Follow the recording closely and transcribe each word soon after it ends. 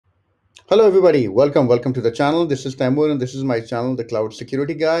Hello, everybody. Welcome to the channel. This is Taimur, and this is my channel, The Cloud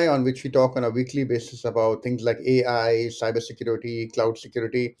Security Guy, on which we talk on a weekly basis about things like AI, cybersecurity, cloud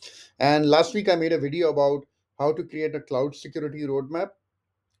security. And last week, I made a video about how to create a cloud security roadmap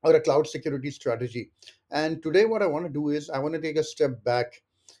or a cloud security strategy. And today, what I want to do is I want to take a step back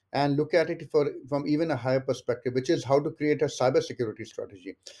and look at it from even a higher perspective, which is how to create a cybersecurity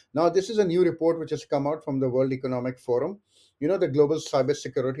strategy. Now, this is a new report which has come out from the World Economic Forum. The Global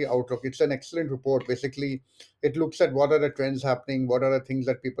Cybersecurity Outlook. It's an excellent report. Basically, it looks at what are the trends happening, what are the things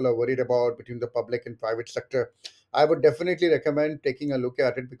that people are worried about between the public and private sector. I would definitely recommend taking a look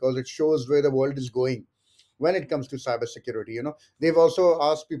at it because it shows where the world is going when it comes to cybersecurity. They've also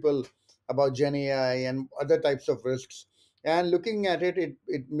asked people about Gen AI and other types of risks. And looking at it,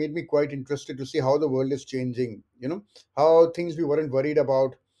 it made me quite interested to see how the world is changing. How things we weren't worried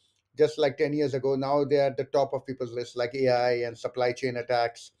about just like 10 years ago, now they're at the top of people's list, like AI and supply chain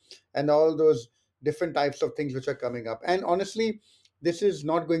attacks and all those different types of things which are coming up. And honestly, this is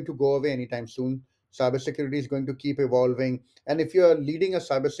not going to go away anytime soon. Cybersecurity is going to keep evolving. And if you're leading a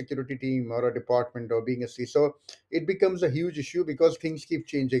cybersecurity team or a department or being a CISO, it becomes a huge issue because things keep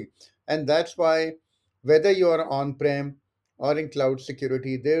changing. And that's why, whether you're on prem or in cloud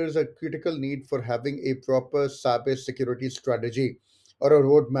security, there is a critical need for having a proper cybersecurity strategy or a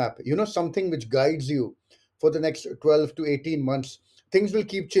roadmap, something which guides you for the next 12 to 18 months. Things will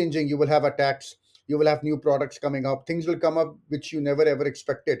keep changing. You will have attacks, you will have new products coming up, things will come up which you never ever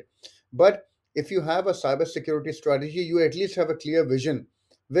expected. But if you have a cybersecurity strategy, you at least have a clear vision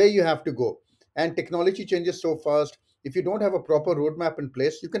where you have to go. And technology changes so fast. If you don't have a proper roadmap in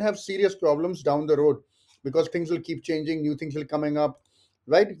place, you can have serious problems down the road because things will keep changing, new things will coming up,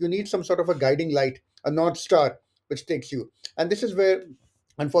 right? You need some sort of a guiding light, a north star which takes you. And this is where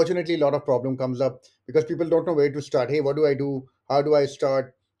unfortunately a lot of problem comes up because people don't know where to start. Hey, what do I do? How do I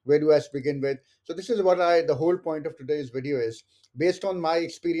start? Where do I begin with? So this is what I the whole point of today's video is based on my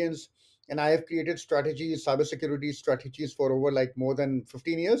experience. And I have created strategies, cybersecurity strategies, for over like more than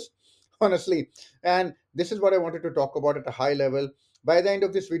 15 years, honestly. And this is what I wanted to talk about at a high level. By the end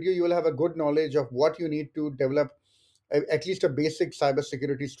of this video, you will have a good knowledge of what you need to develop at least a basic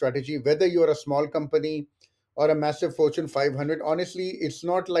cybersecurity strategy, whether you're a small company or a massive Fortune 500. Honestly, it's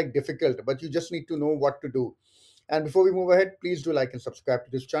not like difficult, but you just need to know what to do. And before we move ahead, please do like and subscribe to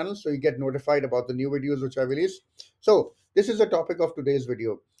this channel so you get notified about the new videos which I release. So this is the topic of today's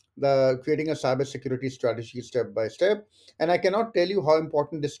video, the creating a cybersecurity strategy step by step. And I cannot tell you how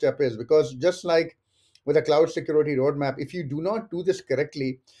important this step is because just like with a cloud security roadmap, if you do not do this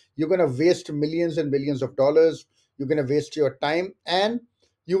correctly, you're going to waste millions and millions of dollars. You're going to waste your time and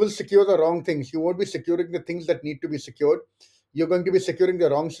you will secure the wrong things. You won't be securing the things that need to be secured. You're going to be securing the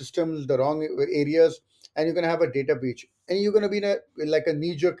wrong systems, the wrong areas, and you're going to have a data breach. And you're going to be in a like a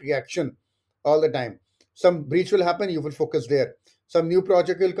knee-jerk reaction all the time. Some breach will happen, you will focus there. Some new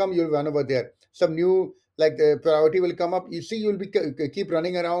project will come, you'll run over there. Some new priority will come up. You see, you'll be keep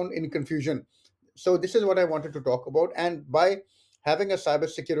running around in confusion. So this is what I wanted to talk about. And by having a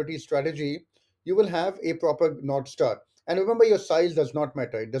cybersecurity strategy, you will have a proper North Star. And remember, your size does not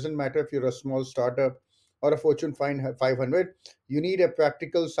matter. It doesn't matter if you're a small startup or a Fortune 500. You need a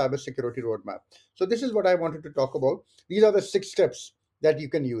practical cybersecurity roadmap. So this is what I wanted to talk about. These are the 6 steps that you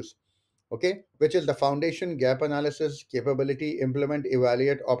can use. Okay, which is the foundation, gap analysis, capability, implement,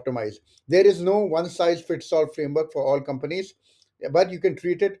 evaluate, optimize. There is no one size fits all framework for all companies, but you can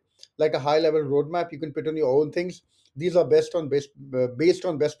treat it like a high level roadmap. You can put on your own things. These are based on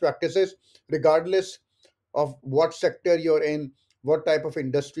best practices, regardless of what sector you're in, what type of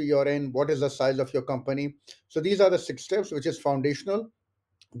industry you're in, what is the size of your company. So these are the 6 steps, which is foundational.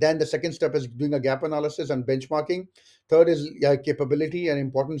 Then the second step is doing a gap analysis and benchmarking. Third is capability, an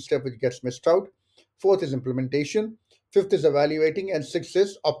important step which gets missed out. Fourth is implementation. Fifth is evaluating, and sixth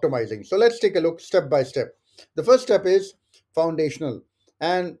is optimizing. So let's take a look step by step. The first step is foundational.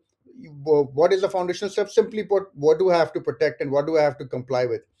 And what is the foundational step? Simply put, what do I have to protect and what do I have to comply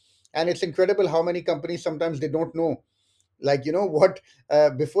with? And it's incredible how many companies sometimes they don't know, like what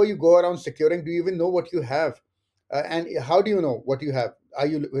before you go around securing, do you even know what you have? And how do you know what you have? Are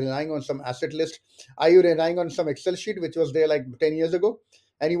you relying on some asset list? Are you relying on some Excel sheet which was there like 10 years ago?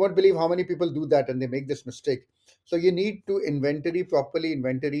 And you won't believe how many people do that and they make this mistake. So you need to properly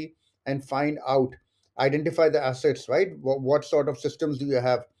inventory, and find out, identify the assets, right? What sort of systems do you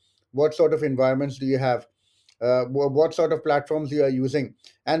have? What sort of environments do you have? What sort of platforms you are using?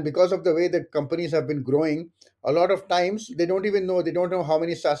 And because of the way that companies have been growing, a lot of times they don't know how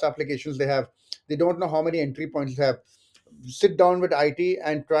many SaaS applications they have. They don't know how many entry points they have. Sit down with IT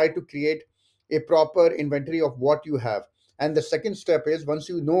and try to create a proper inventory of what you have. And the second step is, once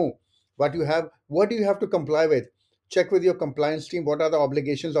you know what do you have to comply with. Check with your compliance team what are the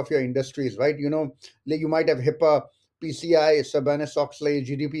obligations of your industries, right? You might have HIPAA, PCI, Sarbanes-Oxley,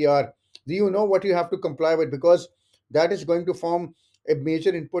 GDPR. Do you know what you have to comply with? Because that is going to form a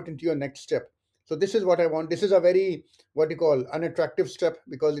major input into your next step. So this is what I want. This is a very, what you call, unattractive step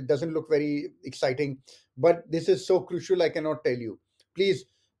because it doesn't look very exciting, but this is so crucial, I cannot tell you. Please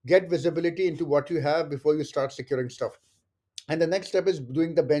get visibility into what you have before you start securing stuff. And the next step is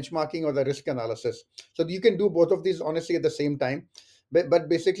doing the benchmarking or the risk analysis. So you can do both of these honestly at the same time, but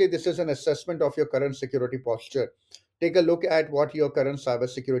basically this is an assessment of your current security posture. Take a look at what your current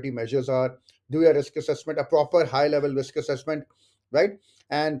cybersecurity measures are. Do a risk assessment, a proper high level risk assessment, right?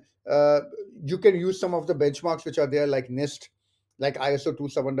 And you can use some of the benchmarks which are there, like NIST, like ISO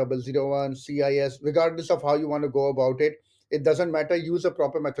 27001, CIS. Regardless of how you want to go about it, it doesn't matter. Use a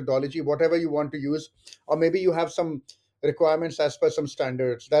proper methodology, whatever you want to use. Or maybe you have some requirements as per some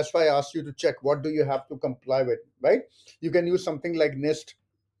standards. That's why I asked you to check what do you have to comply with, right? You can use something like NIST,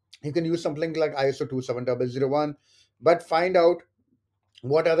 you can use something like ISO 27001, but find out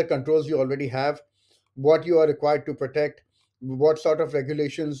what are the controls you already have, what you are required to protect, what sort of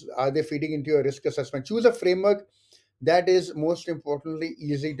regulations are they feeding into your risk assessment. Choose a framework that is most importantly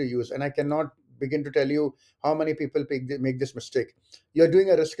easy to use. And I cannot begin to tell you how many people make this mistake. You're doing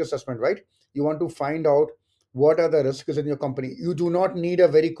a risk assessment, right? You want to find out what are the risks in your company. You do not need a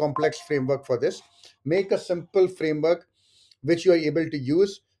very complex framework for this. Make a simple framework which you are able to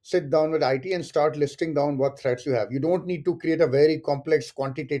use. Sit down with IT and start listing down what threats you have. You don't need to create a very complex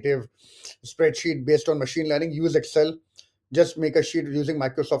quantitative spreadsheet based on machine learning. Use Excel. Just make a sheet using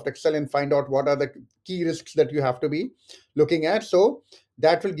Microsoft Excel and find out what are the key risks that you have to be looking at. So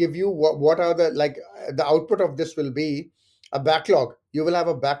that will give you what are the, like, the output of this will be a backlog. You will have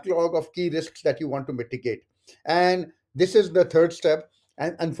a backlog of key risks that you want to mitigate. And this is the third step.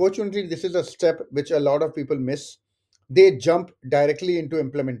 And unfortunately, this is a step which a lot of people miss. They jump directly into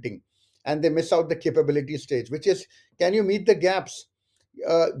implementing and they miss out the capability stage, which is, can you meet the gaps?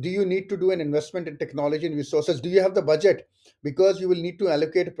 Do you need to do an investment in technology and resources? Do you have the budget? Because you will need to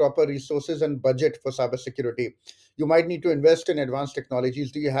allocate proper resources and budget for cybersecurity. You might need to invest in advanced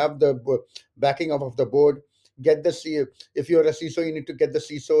technologies. Do you have the backing of the board? Get the if you're a CISO, you need to get the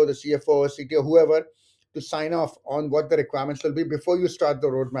CISO, the CFO, CTO, whoever, to sign off on what the requirements will be before you start the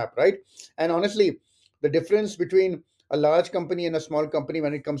roadmap, right? And honestly, the difference between a large company and a small company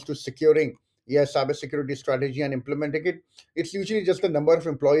when it comes to securing, yes, cybersecurity strategy and implementing it, it's usually just the number of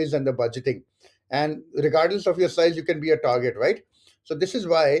employees and the budgeting. And regardless of your size, you can be a target, right? So this is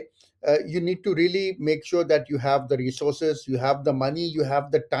why you need to really make sure that you have the resources, you have the money, you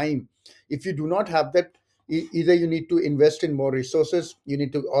have the time. If you do not have that, either you need to invest in more resources,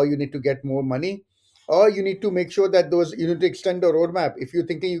 or you need to get more money, or you need to make sure that those, you need to extend the roadmap. If you're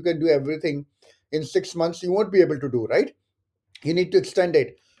thinking you can do everything in 6 months, you won't be able to do, right? You need to extend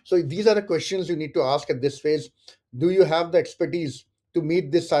it. So these are the questions you need to ask at this phase. Do you have the expertise to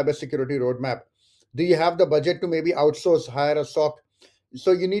meet this cybersecurity roadmap? Do you have the budget to maybe outsource, hire a SOC?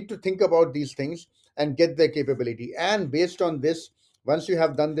 So you need to think about these things and get the capability. And based on this, once you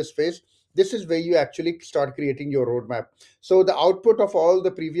have done this phase, this is where you actually start creating your roadmap. So the output of all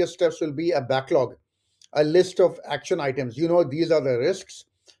the previous steps will be a backlog, a list of action items. These are the risks.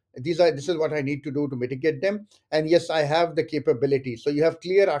 This is what I need to do to mitigate them. And yes, I have the capability. So you have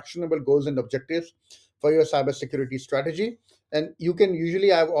clear, actionable goals and objectives for your cybersecurity strategy. And you can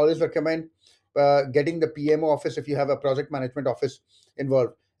usually, I've always recommend getting the PMO office if you have a project management office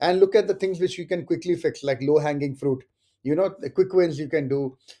involved, and look at the things which you can quickly fix, like low hanging fruit. The quick wins you can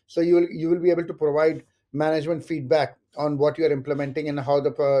do. So you will be able to provide management feedback on what you are implementing and how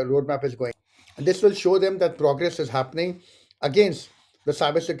the roadmap is going. This will show them that progress is happening against the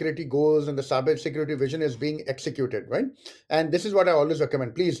cybersecurity goals, and the cybersecurity vision is being executed, right? And this is what I always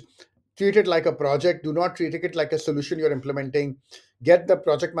recommend. Please treat it like a project. Do not treat it like a solution you're implementing. Get the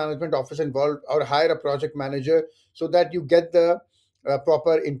project management office involved or hire a project manager so that you get the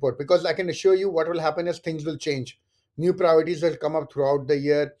proper input. Because I can assure you what will happen is things will change. New priorities will come up throughout the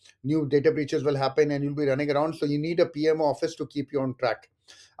year. New data breaches will happen and you'll be running around. So you need a PMO office to keep you on track.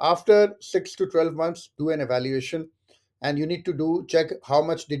 After 6 to 12 months, do an evaluation, and you need to check how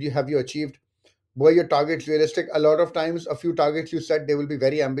much did you have you achieved. Were your targets realistic? A lot of times, a few targets you set, they will be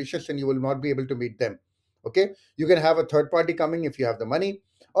very ambitious and you will not be able to meet them. Okay, you can have a third party coming if you have the money,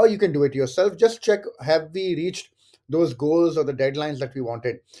 or you can do it yourself. Just check, have we reached those goals or the deadlines that we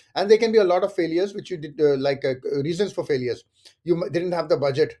wanted? And there can be a lot of failures which you did, reasons for failures. You didn't have the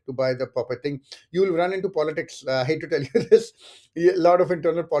budget to buy the proper thing. You will run into politics. I hate to tell you this. A lot of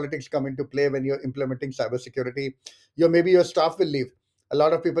internal politics come into play when you're implementing cybersecurity. Maybe your staff will leave. A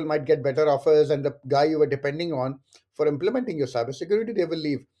lot of people might get better offers, and the guy you were depending on for implementing your cybersecurity, they will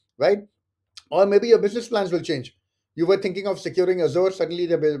leave, right? Or maybe your business plans will change. You were thinking of securing Azure, suddenly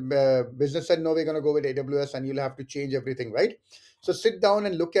the business said, no, we're going to go with AWS, and you'll have to change everything, right? So sit down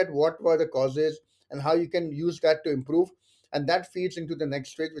and look at what were the causes and how you can use that to improve. And that feeds into the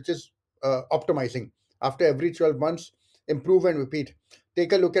next stage, which is optimizing. After every 12 months, improve and repeat.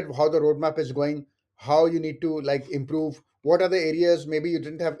 Take a look at how the roadmap is going, how you need to like improve. What are the areas maybe you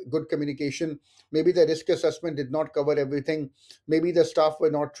didn't have good communication? Maybe the risk assessment did not cover everything. Maybe the staff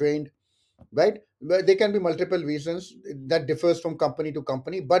were not trained, right? But there can be multiple reasons that differs from company to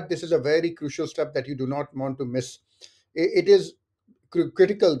company, but this is a very crucial step that you do not want to miss. It is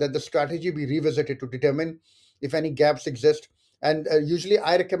critical that the strategy be revisited to determine if any gaps exist. And usually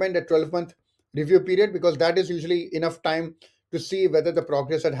I recommend a 12-month review period, because that is usually enough time to see whether the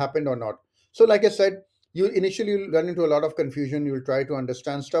progress had happened or not. So like I said, you initially will run into a lot of confusion, you'll try to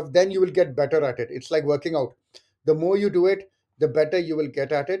understand stuff, then you will get better at it. It's like working out. The more you do it, the better you will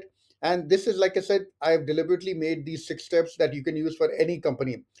get at it. And this is, like I said, I've deliberately made these 6 steps that you can use for any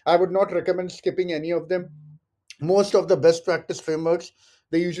company. I would not recommend skipping any of them. Most of the best practice frameworks,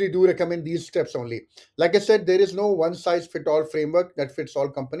 they usually do recommend these steps only. Like I said, there is no one size fit all framework that fits all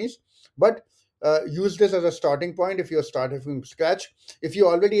companies, but use this as a starting point if you're starting from scratch. If you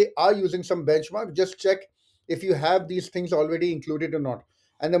already are using some benchmark, just check if you have these things already included or not.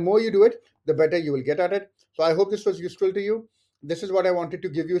 And the more you do it, the better you will get at it. So I hope this was useful to you. This is what I wanted to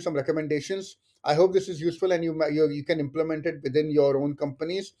give you, some recommendations. I hope this is useful, and you can implement it within your own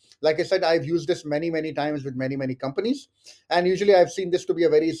companies. Like I said, I've used this many times with many companies, and usually I've seen this to be a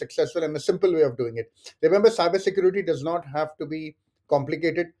very successful and a simple way of doing it. Remember, cybersecurity does not have to be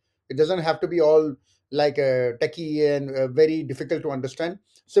complicated. It doesn't have to be all like techie and very difficult to understand.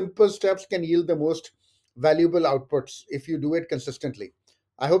 Simple steps can yield the most valuable outputs if you do it consistently.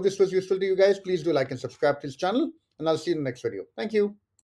 I hope this was useful to you guys. Please do like and subscribe to this channel, and I'll see you in the next video. Thank you.